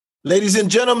Ladies and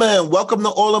gentlemen, welcome to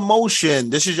All Emotion.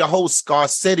 This is your host, Scar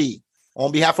City.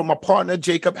 On behalf of my partner,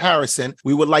 Jacob Harrison,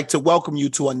 we would like to welcome you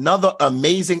to another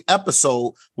amazing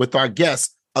episode with our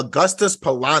guest, Augustus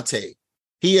Pallante.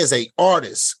 He is an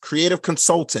artist, creative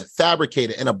consultant,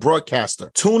 fabricator, and a broadcaster.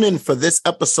 Tune in for this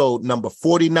episode number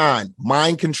 49,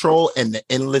 Mind Control and the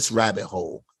Endless Rabbit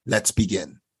Hole. Let's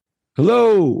begin.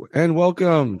 Hello, and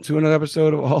welcome to another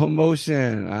episode of All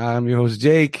Emotion. I'm your host,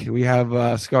 Jake. We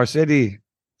have Scar City.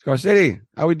 Scar City,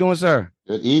 how we doing, sir?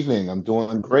 Good evening. I'm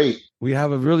doing great. We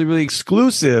have a really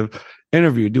exclusive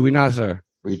interview, do we not, sir?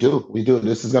 We do.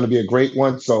 This is going to be a great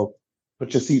one. So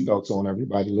put your seatbelts on,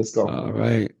 everybody. Let's go. All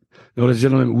right. Ladies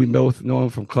and gentlemen, we both know him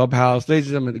from Clubhouse. Ladies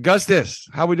and gentlemen, Augustus,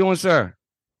 how we doing, sir?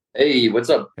 Hey, what's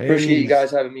up? Hey. Appreciate you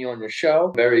guys having me on your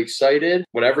show. Very excited.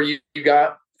 Whatever you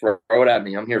got, throw it at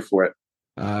me. I'm here for it.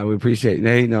 We appreciate it.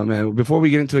 Hey, no, man. Before we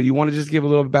get into it, you want to just give a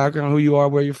little background on who you are,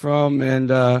 where you're from,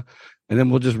 and then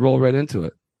we'll just roll right into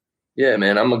it. Yeah,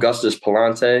 man. I'm Augustus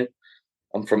Pallante.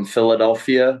 I'm from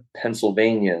Philadelphia,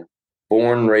 Pennsylvania.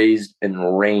 Born, raised,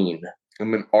 and reign.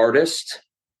 I'm an artist,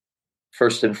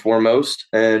 first and foremost,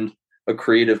 and a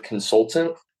creative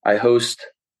consultant. I host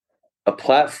a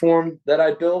platform that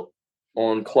I built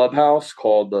on Clubhouse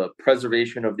called the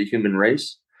Preservation of the Human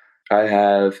Race. I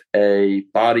have a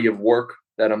body of work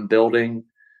that I'm building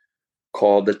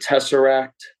called the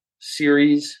Tesseract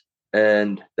series.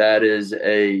 And that is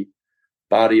a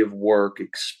body of work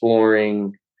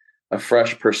exploring a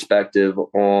fresh perspective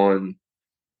on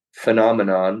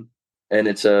phenomenon. And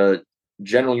it's a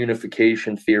general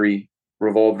unification theory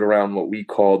revolved around what we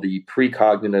call the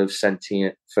precognitive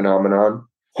sentient phenomenon.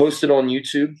 Hosted on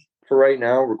YouTube for right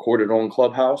now, recorded on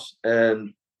Clubhouse.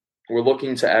 And we're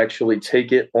looking to actually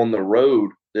take it on the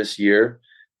road this year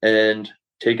and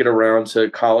take it around to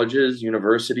colleges,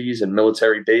 universities, and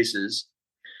military bases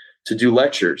to do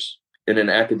lectures in an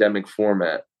academic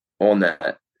format on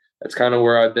that. That's kind of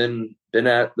where I've been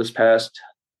at this past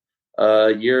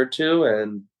year or two,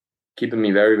 and keeping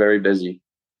me very, very busy.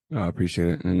 I appreciate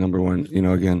it. And number one,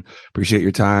 again, appreciate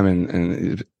your time.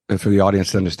 And for the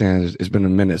audience to understand, it's been a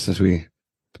minute since we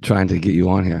trying to get you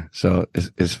on here. So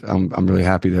I'm really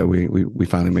happy that we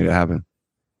finally made it happen.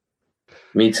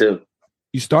 Me too.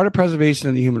 You started Preservation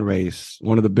of the Human Race,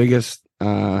 one of the biggest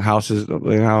houses.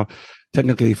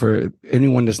 Technically, for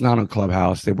anyone that's not on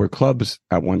Clubhouse, they were clubs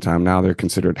at one time. Now they're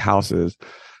considered houses.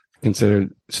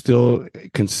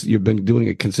 You've been doing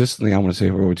it consistently, I want to say,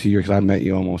 for over 2 years, because I met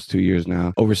you almost 2 years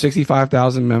now. Over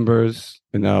 65,000 members.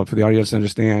 And for the audience to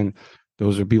understand,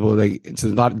 those are people it's a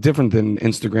lot different than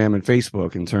Instagram and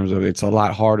Facebook in terms of it's a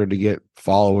lot harder to get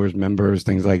followers, members,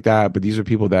 things like that. But these are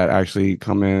people that actually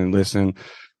come in and listen,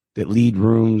 that lead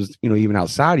rooms, even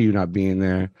outside of you not being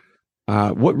there.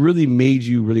 What really made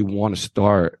you really want to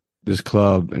start this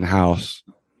club and house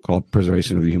called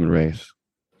Preservation of the Human Race?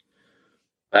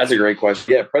 That's a great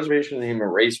question. Yeah, Preservation of the Human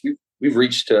Race, we've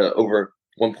reached over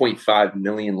 1.5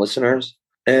 million listeners.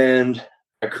 And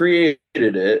I created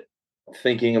it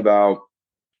thinking about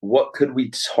what could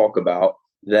we talk about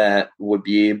that would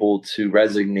be able to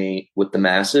resonate with the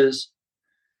masses,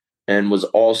 and was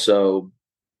also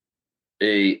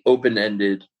a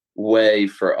open-ended way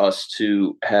for us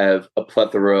to have a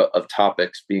plethora of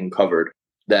topics being covered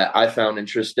that I found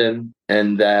interest in,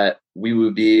 and that we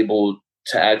would be able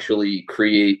to actually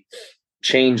create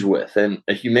change with. And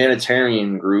a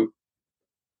humanitarian group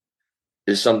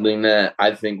is something that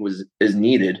I think is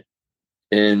needed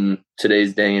in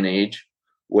today's day and age,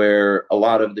 where a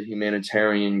lot of the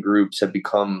humanitarian groups have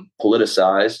become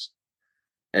politicized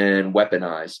and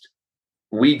weaponized.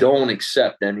 We don't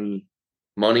accept any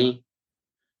money.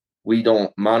 We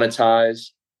don't monetize.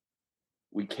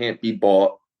 We can't be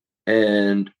bought.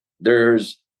 And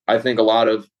there's, I think, a lot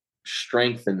of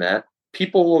strength in that.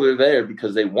 People are there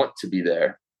because they want to be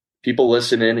there. People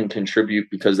listen in and contribute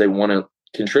because they want to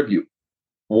contribute.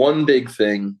 One big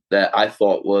thing that I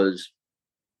thought was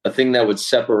a thing that would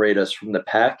separate us from the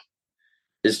pack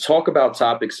is talk about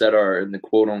topics that are in the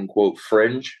quote unquote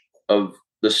fringe of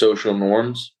the social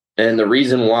norms. And the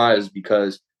reason why is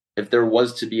because if there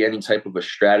was to be any type of a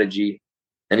strategy,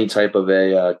 any type of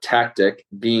a tactic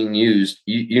being used,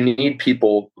 you need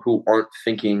people who aren't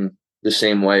thinking the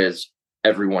same way as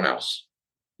everyone else.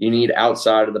 You need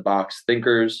outside of the box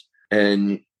thinkers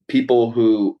and people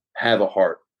who have a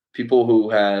heart, people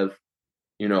who have,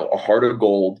 a heart of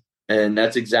gold. And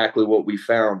that's exactly what we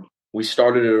found. We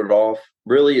started it off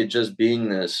really at just being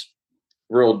this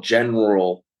real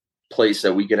general place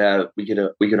that we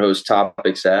could host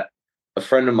topics at. A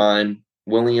friend of mine,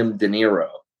 William De Niro,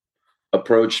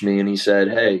 approached me and he said,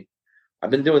 "Hey, I've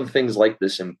been doing things like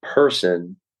this in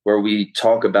person where we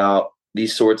talk about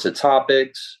these sorts of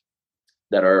topics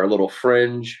that are a little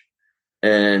fringe,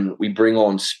 and we bring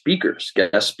on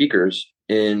guest speakers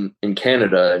in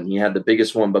Canada, and he had the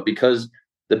biggest one, but because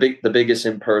the biggest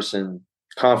in-person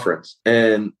conference,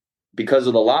 and because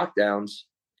of the lockdowns,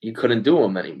 he couldn't do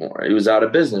them anymore. He was out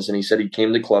of business, and he said he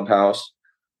came to Clubhouse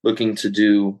looking to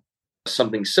do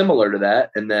something similar to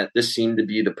that, and that this seemed to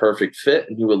be the perfect fit,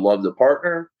 and he would love to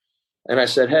partner. And I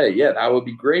said, hey, yeah, that would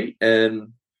be great.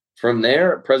 And from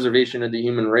there, Preservation of the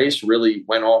Human Race really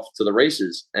went off to the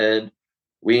races, and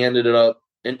we ended up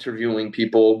interviewing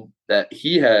people that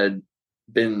he had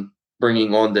been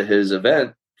bringing onto his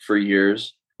event for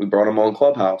years. We brought them on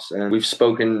Clubhouse, and we've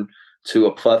spoken to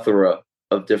a plethora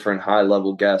of different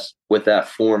high-level guests with that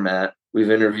format.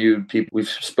 We've interviewed people. We've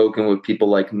spoken with people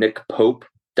like Nick Pope,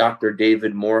 Dr.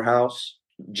 David Morehouse,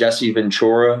 Jesse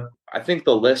Ventura. I think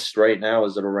the list right now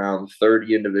is at around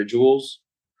 30 individuals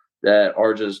that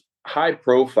are just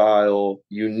high-profile,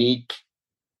 unique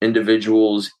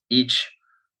individuals, each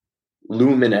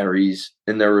luminaries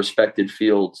in their respected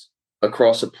fields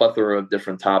across a plethora of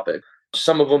different topics.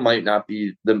 Some of them might not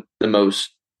be the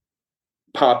most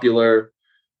popular.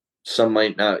 Some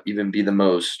might not even be the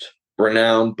most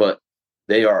renowned, but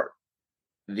they are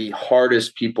the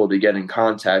hardest people to get in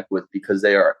contact with because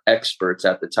they are experts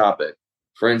at the topic.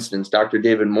 For instance, Dr.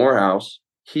 David Morehouse,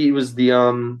 he was the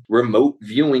remote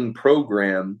viewing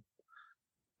program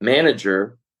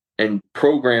manager and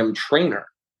program trainer,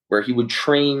 where he would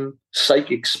train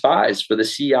psychic spies for the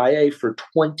CIA for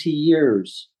 20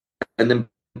 years, and then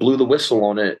blew the whistle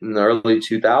on it in the early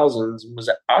 2000s and was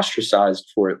ostracized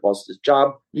for it, lost his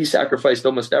job. He sacrificed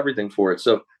almost everything for it.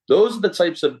 So those are the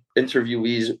types of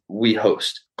interviewees we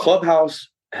host. Clubhouse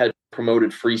had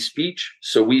promoted free speech.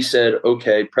 So we said,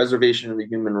 okay, Preservation of the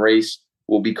Human Race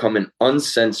will become an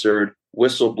uncensored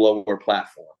whistleblower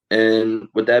platform. And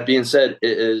with that being said,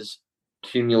 it has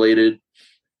accumulated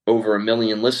over 1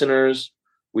 million listeners.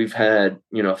 We've had,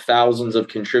 thousands of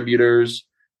contributors,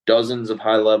 dozens of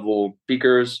high-level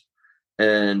speakers,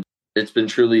 and it's been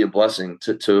truly a blessing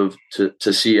to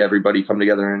see everybody come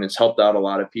together, and it's helped out a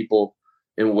lot of people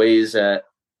in ways that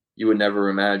you would never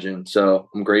imagine. So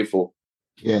I'm grateful.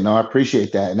 Yeah, no, I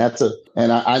appreciate that.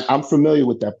 And I'm familiar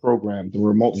with that program, the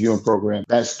remote viewing program.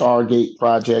 That Stargate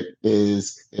project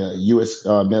is a U.S.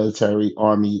 Military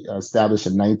Army established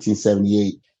in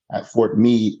 1978 at Fort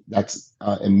Meade, that's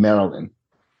in Maryland.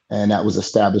 And that was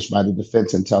established by the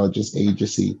Defense Intelligence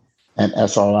Agency and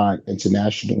SRI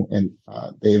International. And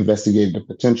they investigated the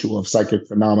potential of psychic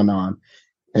phenomenon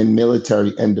in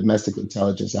military and domestic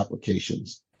intelligence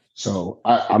applications. So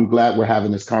I'm glad we're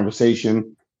having this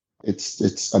conversation.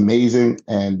 It's amazing.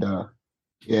 And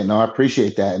I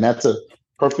appreciate that. And that's a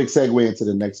perfect segue into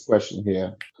the next question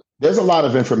here. There's a lot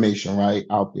of information, right,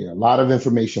 out there, a lot of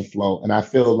information flow. And I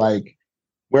feel like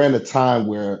we're in a time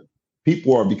where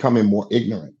people are becoming more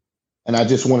ignorant. And I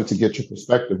just wanted to get your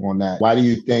perspective on that. Why do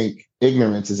you think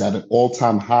ignorance is at an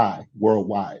all-time high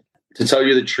worldwide? To tell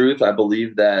you the truth, I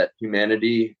believe that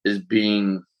humanity is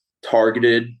being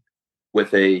targeted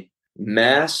with a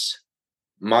mass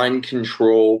mind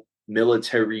control,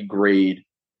 military-grade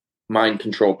mind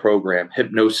control program,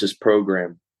 hypnosis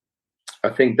program. I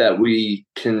think that we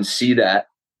can see that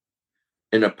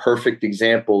in a perfect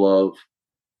example of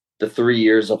the 3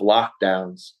 years of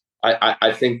lockdowns.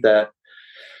 I think that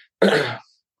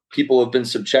people have been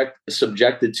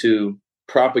subjected to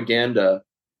propaganda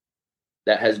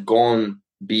that has gone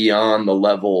beyond the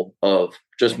level of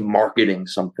just marketing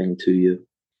something to you.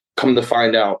 Come to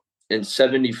find out, in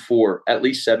at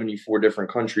least 74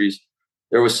 different countries,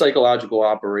 there was psychological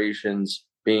operations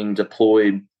being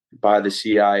deployed by the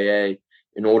CIA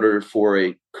in order for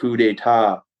a coup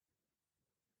d'etat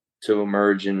to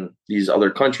emerge in these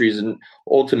other countries, and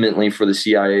ultimately for the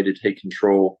CIA to take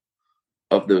control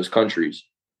of those countries.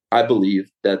 I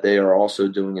believe that they are also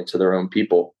doing it to their own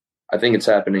people. I think it's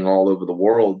happening all over the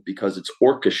world because it's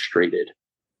orchestrated.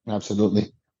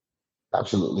 Absolutely.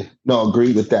 No,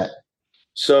 agree with that.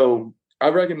 So I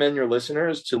recommend your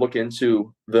listeners to look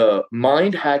into the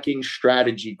Mind Hacking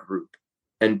Strategy Group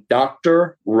and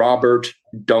Dr. Robert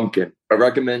Duncan. I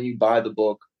recommend you buy the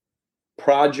book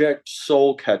Project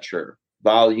Soul Catcher,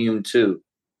 Volume 2.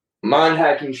 Mind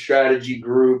Hacking Strategy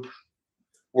Group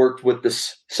worked with the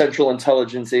Central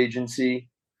Intelligence Agency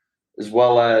as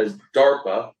well as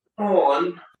DARPA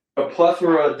on a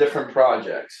plethora of different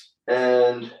projects.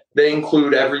 And they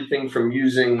include everything from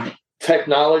using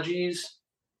technologies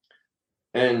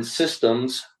and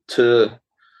systems to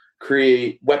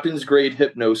create weapons-grade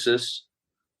hypnosis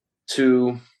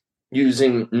to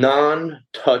using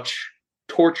non-touch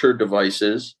torture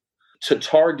devices to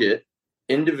target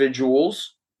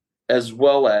individuals as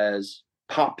well as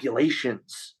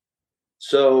populations.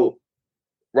 So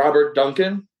Robert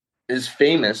Duncan is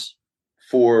famous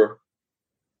for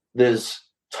this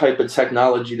type of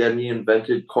technology that he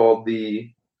invented called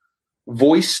the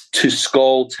voice to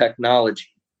skull technology.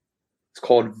 It's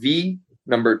called V2K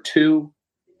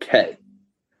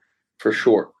for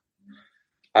short.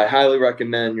 I highly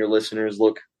recommend your listeners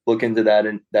look into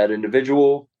that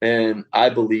individual, and I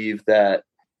believe that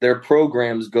their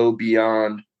programs go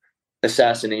beyond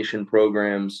assassination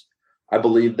programs. I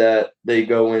believe that they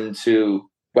go into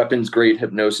weapons grade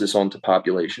hypnosis onto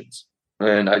populations.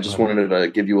 And I just wanted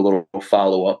to give you a little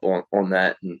follow up on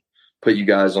that and put you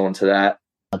guys onto that.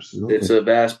 Absolutely. It's a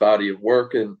vast body of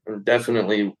work, and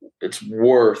definitely it's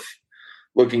worth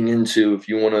looking into if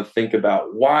you want to think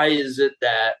about why is it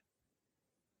that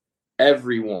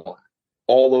everyone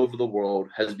all over the world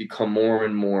has become more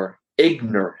and more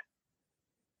ignorant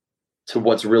to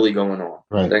what's really going on.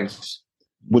 Right. Thanks.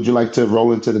 Would you like to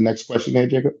roll into the next question here,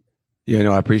 Jacob? Yeah,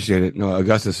 no, I appreciate it. No,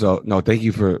 Augustus. So, no, thank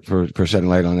you for shedding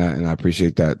light on that, and I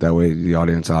appreciate that. That way, the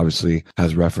audience obviously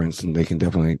has reference, and they can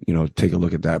definitely, take a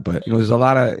look at that. But there's a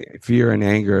lot of fear and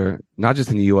anger, not just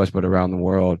in the U.S. but around the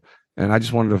world. And I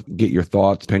just wanted to get your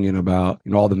thoughts, opinion about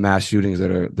all the mass shootings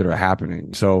that are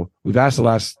happening. So we've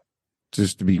asked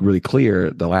just to be really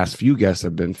clear, the last few guests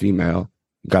have been female,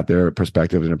 got their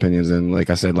perspectives and opinions. And like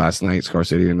I said last night, Scar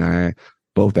City and I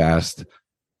both asked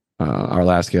our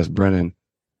last guest, Brennan,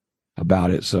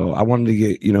 about it. So I wanted to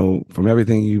get, from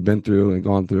everything you've been through and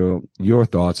gone through, your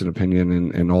thoughts and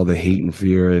opinion and all the hate and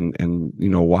fear and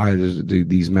why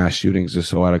these mass shootings are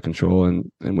so out of control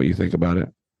and what you think about it.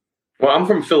 Well, I'm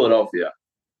from Philadelphia.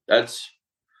 That's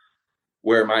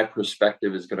where my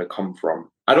perspective is going to come from.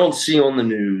 I don't see on the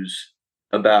news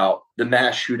about the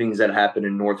mass shootings that happen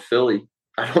in North Philly.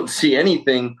 I don't see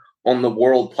anything on the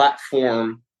world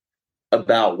platform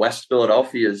about West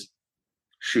Philadelphia's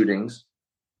shootings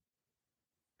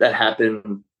that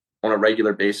happen on a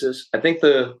regular basis. I think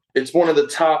it's one of the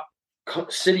top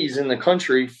cities in the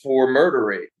country for murder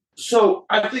rate. So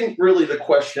I think really the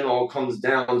question all comes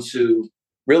down to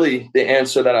really the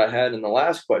answer that I had in the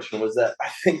last question was that I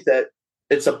think that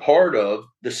it's a part of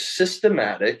the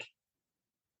systematic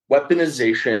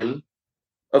weaponization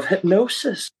of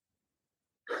hypnosis.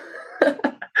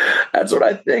 That's what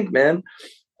I think, man.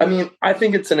 I mean, I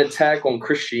think it's an attack on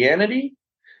Christianity.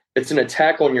 It's an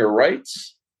attack on your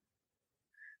rights.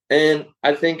 And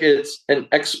I think it's an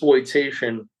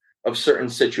exploitation of certain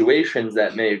situations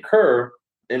that may occur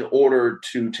in order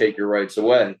to take your rights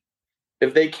away.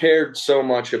 If they cared so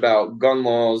much about gun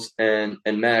laws and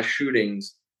mass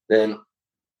shootings, then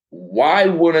why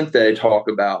wouldn't they talk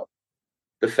about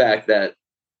the fact that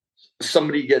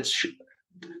somebody gets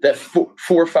that 4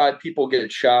 or 5 people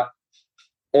get shot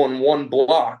on one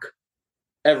block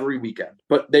every weekend?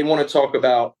 But they want to talk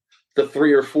about the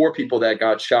 3 or 4 people that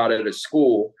got shot at a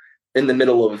school in the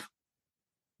middle of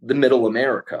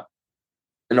America.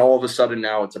 And all of a sudden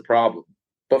now it's a problem.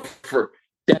 But for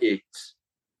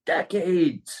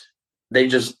decades, they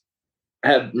just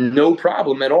have no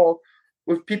problem at all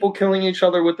with people killing each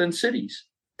other within cities.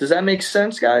 Does that make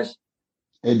sense, guys?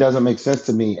 It doesn't make sense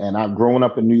to me. And I've grown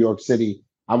up in New York City.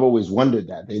 I've always wondered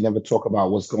that. They never talk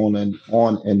about what's going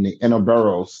on in the inner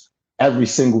boroughs every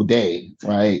single day,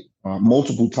 right?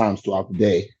 Multiple times throughout the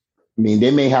day. I mean,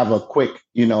 they may have a quick,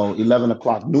 11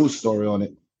 o'clock news story on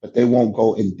it, but they won't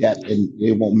go in depth and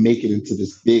they won't make it into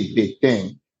this big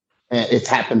thing. And it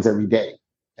happens every day.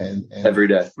 And every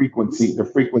day. The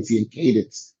frequency and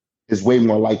cadence is way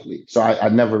more likely. So I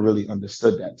never really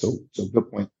understood that. So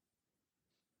good point.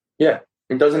 Yeah,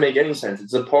 it doesn't make any sense.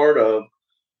 It's a part of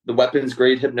the weapons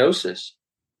grade hypnosis,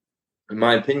 in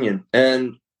my opinion.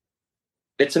 And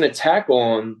it's an attack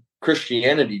on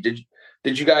Christianity.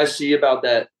 Did you guys see about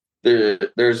that?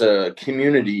 There's a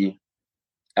community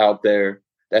out there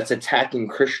that's attacking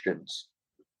Christians.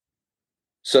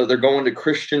 So they're going to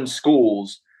Christian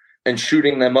schools and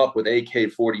shooting them up with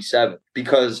AK-47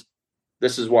 because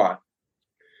this is why.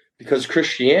 Because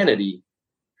Christianity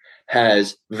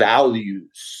has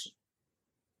values.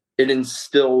 It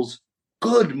instills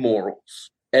good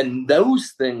morals. And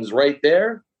those things right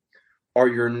there are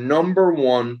your number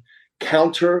one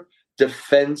counter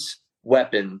defense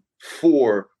weapon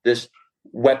for this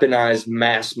weaponized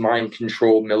mass mind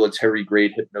control military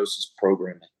grade hypnosis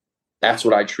programming. That's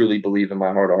what I truly believe in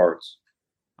my heart of hearts.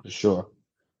 For sure.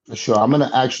 I'm going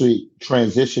to actually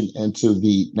transition into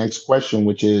the next question,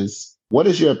 which is, what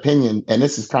is your opinion? And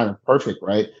this is kind of perfect,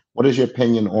 right? What is your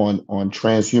opinion on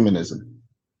transhumanism?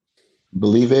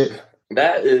 Believe it?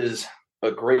 That is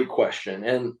a great question.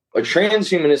 And a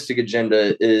transhumanistic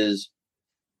agenda is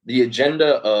the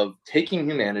agenda of taking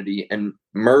humanity and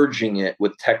merging it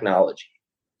with technology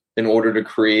in order to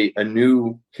create a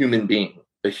new human being,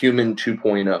 a human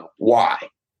 2.0. Why?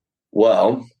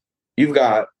 Well, you've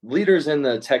got leaders in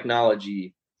the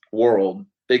technology world,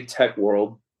 big tech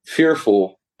world,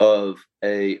 fearful of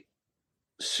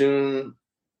soon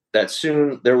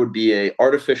there would be a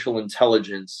artificial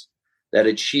intelligence that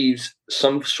achieves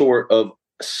some sort of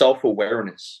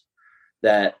self-awareness,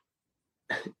 that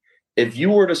if you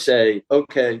were to say,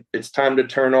 okay, it's time to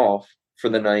turn off for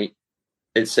the night,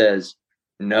 it says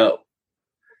no.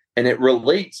 And it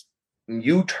relates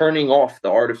you turning off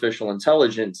the artificial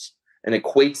intelligence and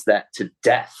equates that to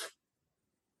death.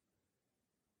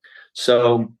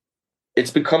 So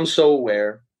it's become so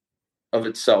aware of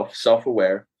itself,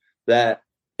 self-aware, that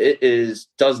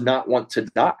does not want to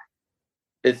die.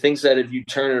 It thinks that if you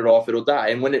turn it off, it'll die.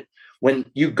 And when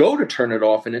you go to turn it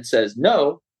off and it says,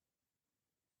 no,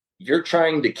 you're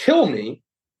trying to kill me,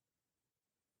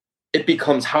 it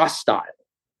becomes hostile.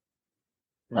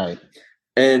 Right.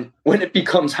 And when it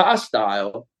becomes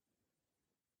hostile,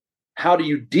 how do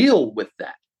you deal with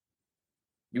that?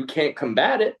 You can't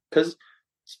combat it because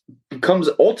it becomes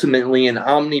ultimately an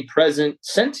omnipresent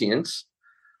sentience.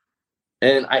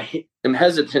 And I am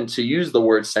hesitant to use the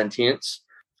word sentience.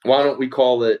 Why don't we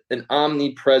call it an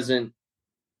omnipresent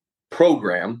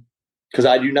program? Because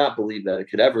I do not believe that it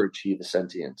could ever achieve a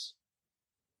sentience.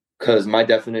 Because my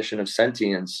definition of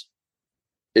sentience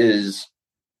is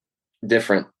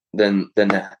different than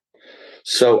that.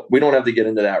 So we don't have to get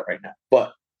into that right now.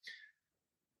 But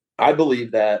I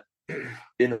believe that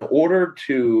in order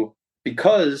to,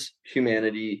 because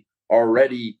humanity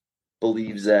already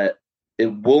believes that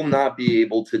it will not be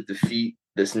able to defeat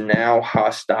this now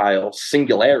hostile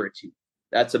singularity.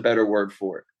 That's a better word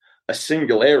for it. A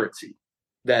singularity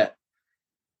that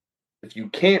if you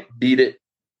can't beat it,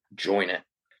 join it.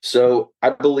 So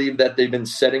I believe that they've been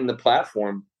setting the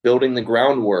platform, building the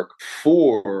groundwork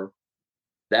for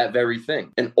that very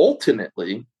thing. And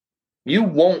ultimately, you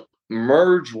won't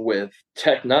merge with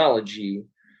technology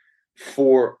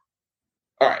all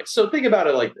right, so think about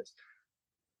it like this.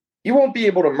 You won't be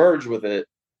able to merge with it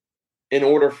in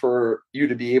order for you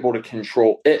to be able to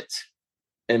control it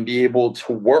and be able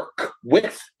to work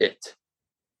with it,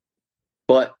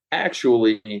 but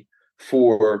actually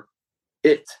for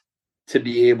it to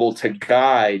be able to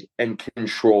guide and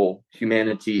control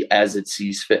humanity as it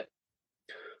sees fit.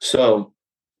 So,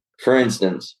 for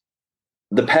instance,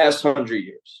 the past 100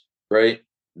 years, right?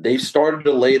 They started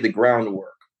to lay the groundwork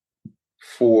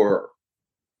for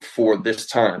this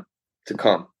time to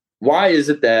come. Why is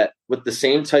it that with the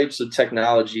same types of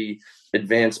technology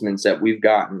advancements that we've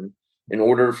gotten in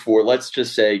order for, let's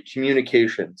just say,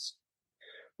 communications,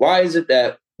 why is it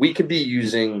that we could be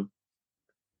using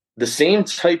the same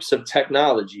types of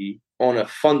technology on a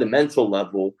fundamental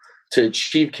level to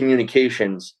achieve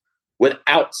communications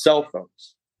without cell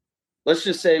phones? Let's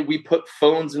just say we put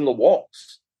phones in the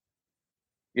walls,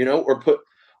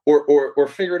 or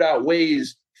figured out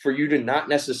ways for you to not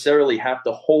necessarily have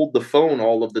to hold the phone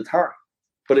all of the time,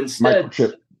 but instead,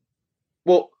 microchip.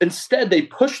 Instead they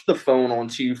push the phone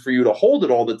onto you for you to hold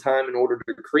it all the time in order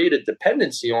to create a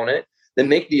dependency on it. Then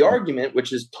make the argument,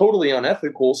 which is totally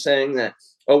unethical, saying that,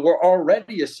 oh, we're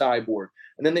already a cyborg.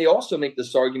 And then they also make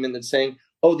this argument that's saying,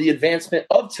 oh, the advancement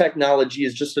of technology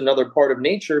is just another part of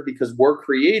nature because we're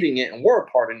creating it and we're a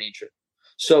part of nature.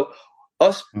 So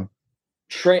us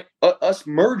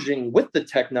merging with the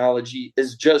technology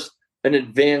is just an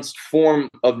advanced form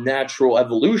of natural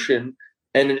evolution,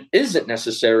 and it isn't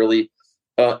necessarily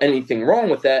anything wrong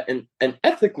with that. And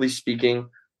ethically speaking,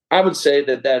 I would say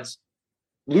that that's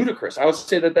ludicrous. I would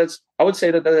say that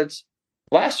that's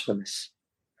blasphemous.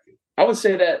 I would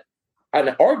say that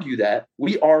I'd argue that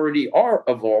we already are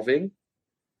evolving,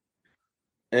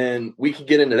 and we could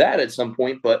get into that at some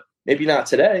point, but maybe not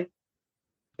today.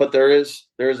 But there's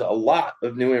a lot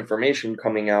of new information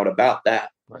coming out about that.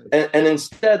 Right. And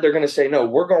instead, they're going to say, no,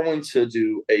 we're going to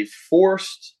do a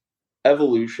forced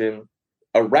evolution,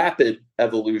 a rapid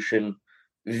evolution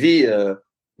via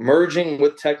merging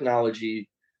with technology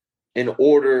in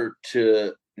order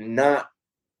to not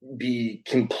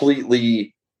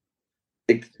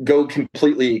go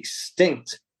completely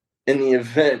extinct in the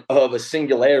event of a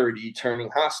singularity turning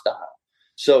hostile.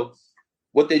 So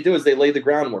what they do is they lay the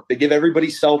groundwork. They give everybody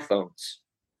cell phones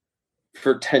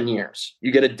for 10 years. You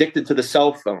get addicted to the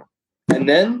cell phone. And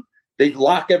then they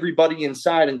lock everybody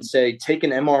inside and say, take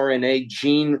an mRNA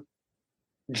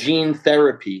gene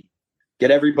therapy.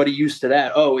 Get everybody used to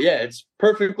that. Oh, yeah, it's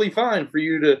perfectly fine for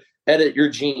you to edit your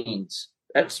genes.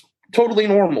 That's totally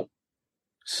normal.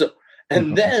 So,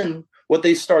 and then what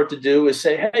they start to do is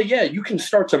say, hey, yeah, you can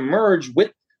start to merge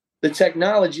with the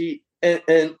technology and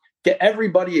get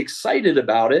everybody excited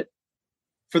about it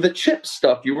for the chip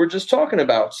stuff you were just talking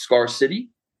about, Scar City.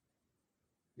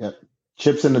 Yeah.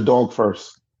 Chips in the dog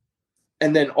first.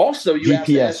 And then also you have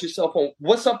to ask yourself,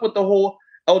 what's up with the whole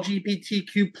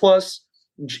LGBTQ plus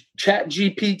chat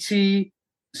GPT,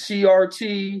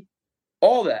 CRT,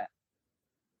 all that?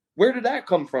 Where did that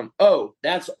come from? Oh,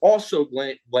 that's also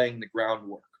laying the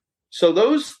groundwork. So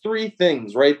those three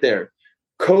things right there,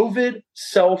 COVID,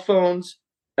 cell phones,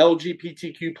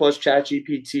 LGBTQ plus chat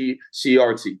GPT,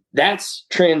 CRT. That's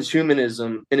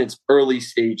transhumanism in its early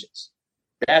stages.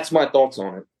 That's my thoughts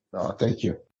on it. Oh, thank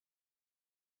you.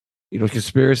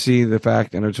 Conspiracy, the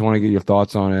fact, and I just want to get your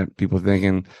thoughts on it. People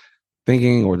thinking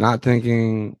or not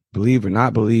thinking, believe or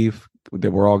not believe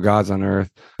that we're all gods on earth,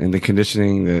 and the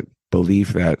conditioning, that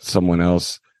belief that someone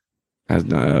else has.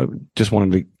 Just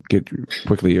wanted to get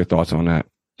quickly your thoughts on that.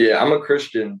 Yeah, I'm a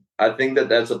Christian. I think that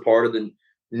that's a part of the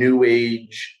New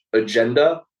Age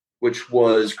agenda, which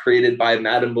was created by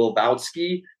Madame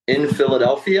Blavatsky in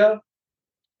Philadelphia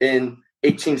in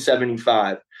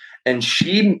 1875. And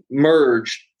she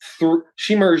merged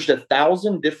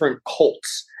 1,000 different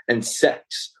cults and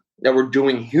sects that were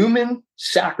doing human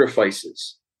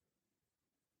sacrifices,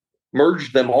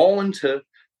 merged them all into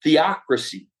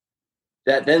theocracy,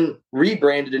 that then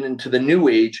rebranded it into the New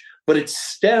Age, but it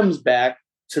stems back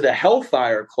to the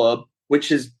Hellfire Club, which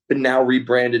has been now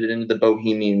rebranded into the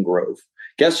Bohemian Grove.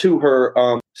 Guess who her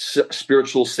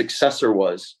spiritual successor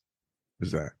was?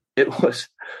 Who's that? It was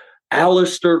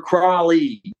Aleister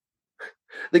Crowley,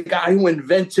 the guy who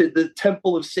invented the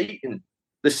Temple of Satan,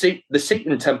 the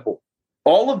Satan Temple.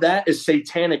 All of that is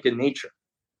satanic in nature.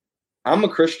 I'm a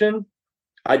Christian.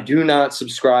 I do not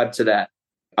subscribe to that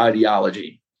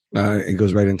ideology. It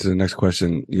goes right into the next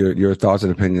question. Your thoughts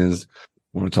and opinions.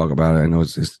 I want to talk about it. I know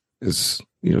it's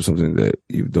something that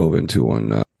you've dove into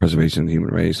on preservation of the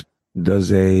human race.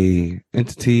 Does a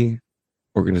entity,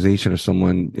 organization, or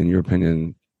someone, in your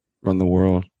opinion, run the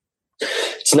world?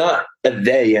 It's not a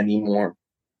they anymore.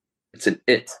 It's an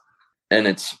it, and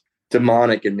it's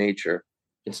demonic in nature.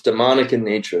 It's demonic in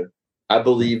nature. I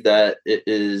believe that it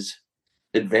is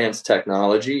advanced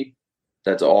technology.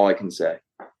 That's all I can say.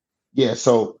 Yeah.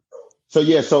 So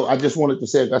I just wanted to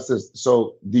say, Augustus,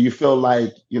 so do you feel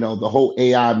like, the whole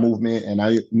AI movement, and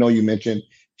I know you mentioned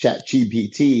chat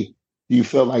GPT, do you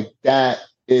feel like that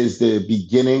is the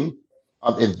beginning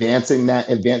of advancing that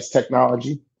advanced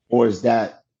technology? Or is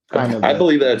that kind of... I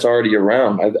believe that it's already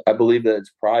around. I believe that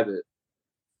it's private.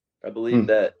 I believe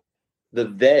that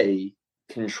they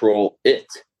control it,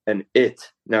 and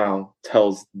it now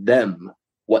tells them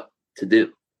what to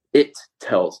do. It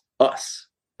tells us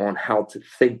on how to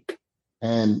think.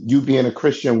 And you being a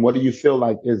Christian, what do you feel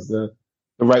like is the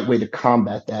right way to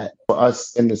combat that for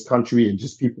us in this country and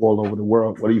just people all over the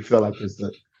world? What do you feel like is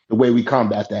the way we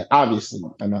combat that? Obviously,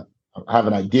 and I have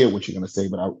an idea what you're going to say,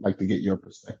 but I'd like to get your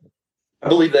perspective. I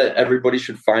believe that everybody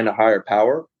should find a higher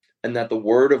power, and that the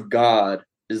word of God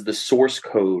is the source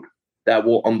code that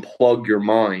will unplug your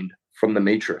mind from the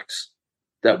matrix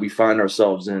that we find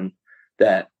ourselves in,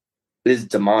 that is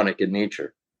demonic in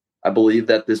nature. I believe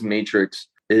that this matrix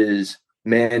is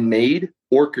man-made,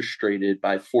 orchestrated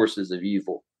by forces of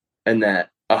evil, and that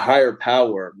a higher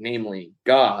power, namely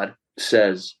God,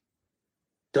 says,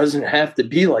 doesn't have to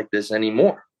be like this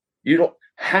anymore. You don't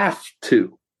have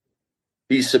to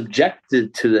be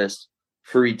subjected to this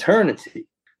for eternity,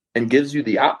 and gives you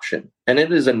the option. And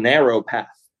it is a narrow path.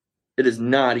 It is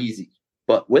not easy.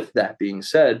 But with that being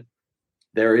said,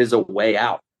 there is a way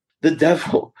out. The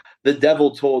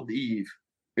devil told Eve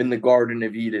in the Garden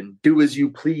of Eden, do as you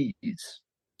please,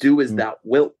 do as thou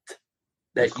wilt.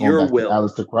 That your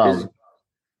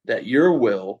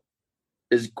will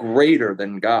is greater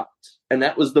than God's. And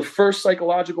that was the first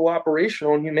psychological operation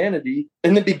on humanity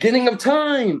in the beginning of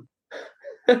time.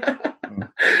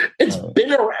 It's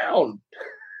been around.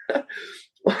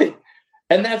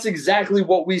 And that's exactly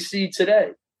what we see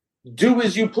today. Do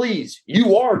as you please.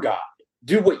 You are God.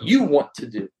 Do what you want to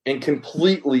do, and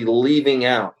completely leaving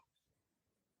out,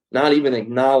 not even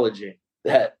acknowledging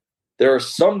that there are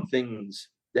some things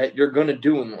that you're going to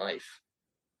do in life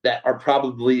that are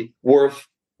probably worth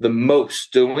the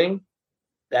most doing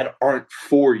that aren't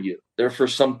for you. They're for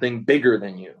something bigger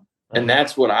than you. And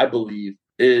that's what I believe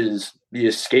is the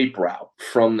escape route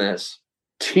from this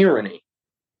tyranny.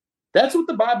 That's what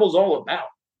the Bible's all about.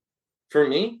 For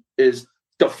me, is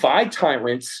defy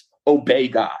tyrants, obey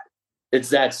God. It's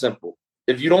that simple.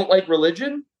 If you don't like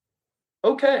religion,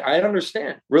 okay, I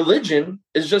understand. Religion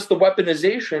is just the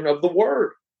weaponization of the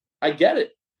word. I get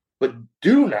it. But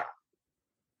do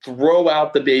throw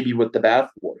out the baby with the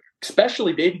bathwater,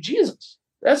 especially baby Jesus.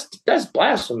 That's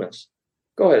blasphemous.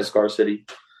 Go ahead, Scar City.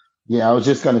 Yeah, I was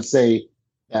just going to say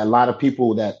that a lot of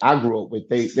people that I grew up with,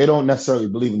 they don't necessarily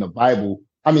believe in the Bible.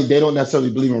 I mean, they don't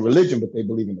necessarily believe in religion, but they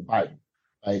believe in the Bible.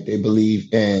 Right? They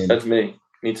believe in. That's me.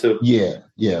 Me too.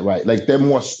 Yeah, right. Like they're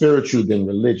more spiritual than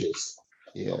religious.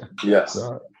 Yeah.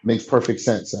 So makes perfect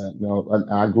sense.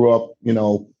 I grew up,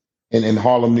 in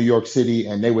Harlem, New York City,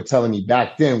 and they were telling me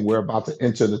back then we're about to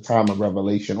enter the time of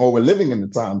revelation, or we're living in the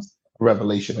times of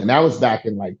revelation, and that was back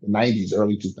in like the 90s,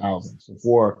 early 2000s,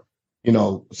 before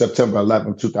September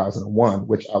 11th, 2001,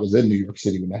 which I was in New York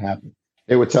City when that happened.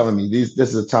 They were telling me this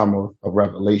is a time of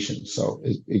revelation, so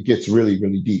it gets really,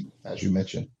 really deep, as you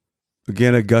mentioned.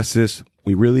 Again, Augustus,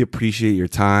 we really appreciate your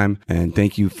time and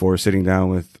thank you for sitting down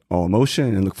with All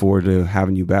Emotion and look forward to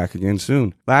having you back again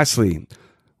soon. Lastly,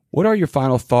 what are your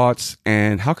final thoughts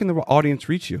and how can the audience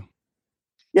reach you?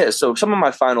 Yeah, so some of my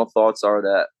final thoughts are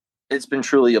that it's been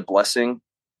truly a blessing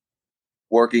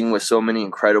working with so many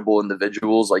incredible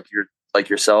individuals like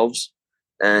yourselves,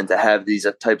 and to have these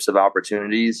types of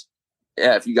opportunities.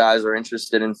 Yeah, if you guys are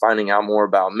interested in finding out more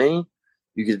about me,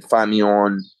 you can find me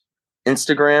on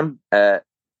Instagram at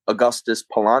Augustus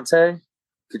Pallante. You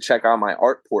can check out my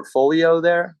art portfolio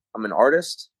there. I'm an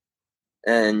artist,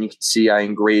 and you can see I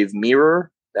engrave mirror.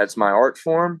 That's my art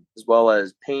form, as well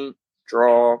as paint,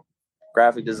 draw,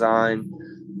 graphic design,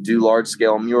 do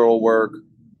large-scale mural work.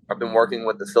 I've been working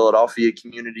with the Philadelphia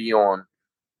community on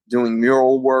doing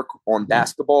mural work on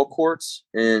basketball courts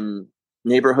in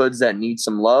neighborhoods that need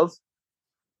some love.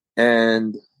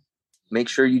 And make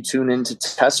sure you tune into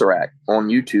Tesseract on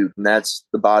YouTube. And that's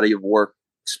the body of work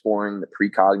exploring the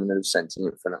precognitive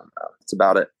sentient phenomena. That's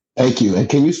about it. Thank you. And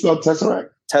can you spell Tesseract?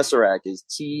 Tesseract is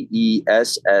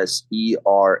Tesseract.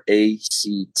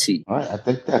 All right. I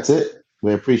think that's it.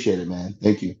 We appreciate it, man.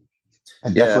 Thank you. I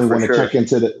definitely want to check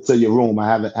into your room.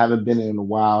 I haven't been in a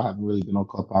while. I haven't really been on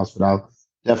Clubhouse, but I'll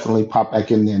definitely pop back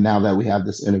in there now that we have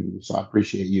this interview. So I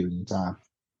appreciate you and your time.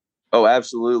 Oh,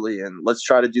 absolutely. And let's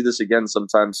try to do this again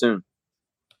sometime soon.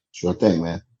 Sure thing,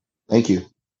 man. Thank you.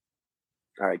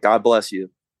 All right. God bless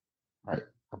you. All right.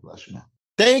 God bless you, man.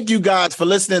 Thank you guys for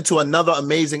listening to another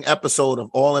amazing episode of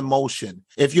All in Motion.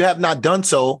 If you have not done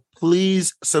so,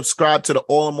 please subscribe to the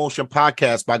All in Motion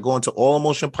podcast by going to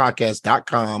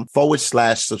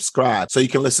allimotionpodcast.com/subscribe so you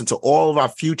can listen to all of our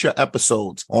future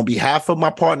episodes. On behalf of my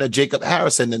partner, Jacob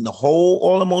Harrison, and the whole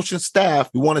All in Motion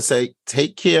staff, we want to say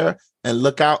take care and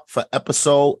look out for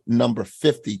episode number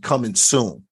 50 coming soon.